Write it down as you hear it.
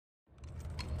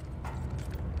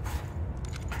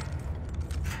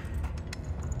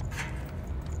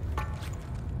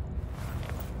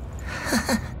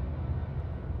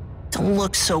Don't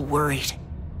look so worried.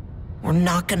 We're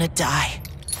not gonna die.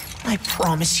 I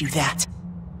promise you that.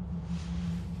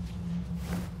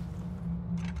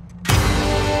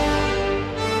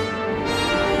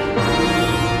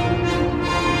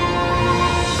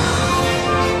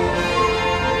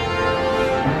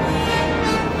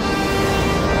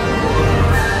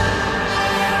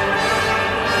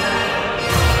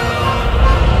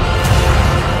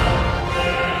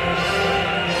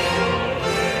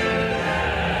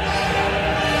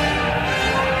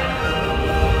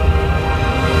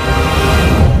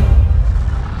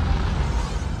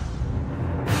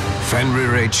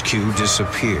 Fenrir HQ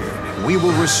disappeared. We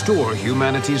will restore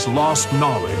humanity's lost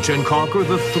knowledge and conquer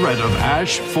the threat of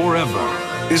Ash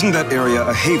forever. Isn't that area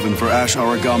a haven for Ash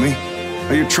Origami?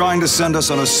 Are you trying to send us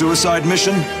on a suicide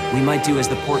mission? We might do as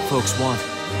the port folks want.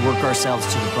 Work ourselves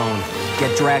to the bone.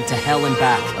 Get dragged to hell and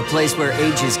back. A place where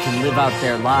ages can live out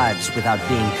their lives without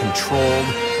being controlled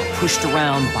or pushed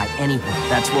around by anyone.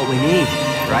 That's what we need,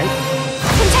 right?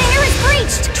 Container is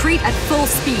breached! Treat at full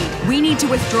speed. We need to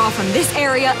withdraw from this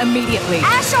area immediately.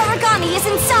 Ash Origami is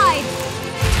inside!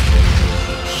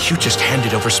 You just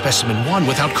handed over Specimen 1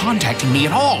 without contacting me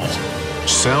at all.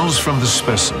 Cells from the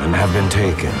specimen have been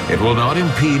taken. It will not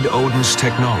impede Odin's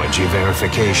technology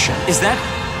verification. Is that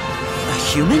a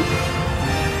human?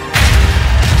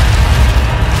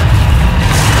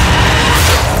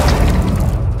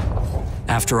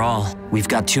 After all, we've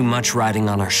got too much riding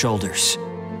on our shoulders.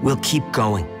 We'll keep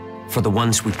going, for the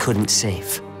ones we couldn't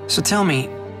save. So tell me,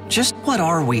 just what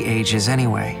are we ages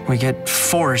anyway? We get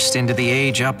forced into the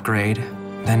age upgrade,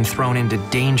 then thrown into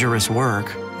dangerous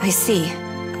work. I see.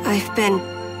 I've been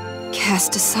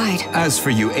cast aside. As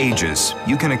for you ages,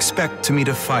 you can expect to meet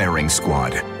a firing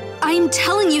squad. I'm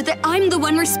telling you that I'm the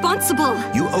one responsible.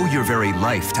 You owe your very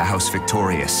life to House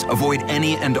Victorious. Avoid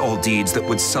any and all deeds that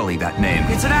would sully that name.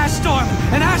 It's an ash storm!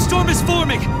 An ash storm is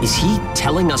forming! Is he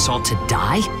telling us all to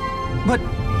die? But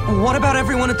what about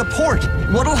everyone at the port?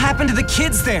 What'll happen to the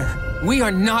kids there? We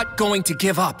are not going to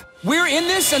give up. We're in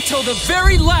this until the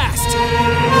very last!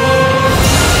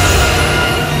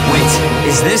 Wait,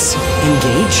 is this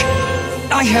engage?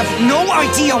 I have no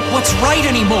idea what's right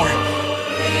anymore!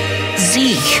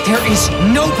 Zeke, there is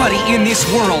nobody in this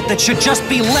world that should just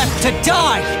be left to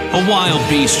die! A wild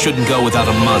beast shouldn't go without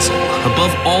a muzzle.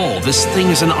 Above all, this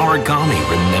thing is an origami,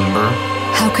 remember?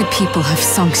 How could people have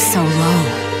sunk so low?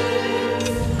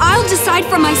 I'll decide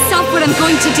for myself what I'm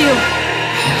going to do.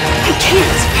 I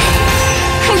can't.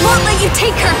 I won't let you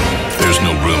take her. There's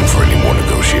no room for any more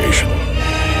negotiation.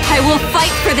 I will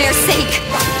fight for their sake.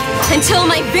 Until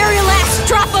my very last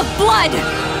drop of blood.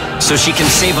 So she can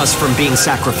save us from being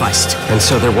sacrificed, and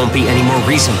so there won't be any more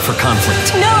reason for conflict.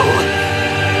 No!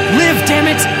 Live, damn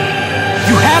it!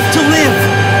 You have to live!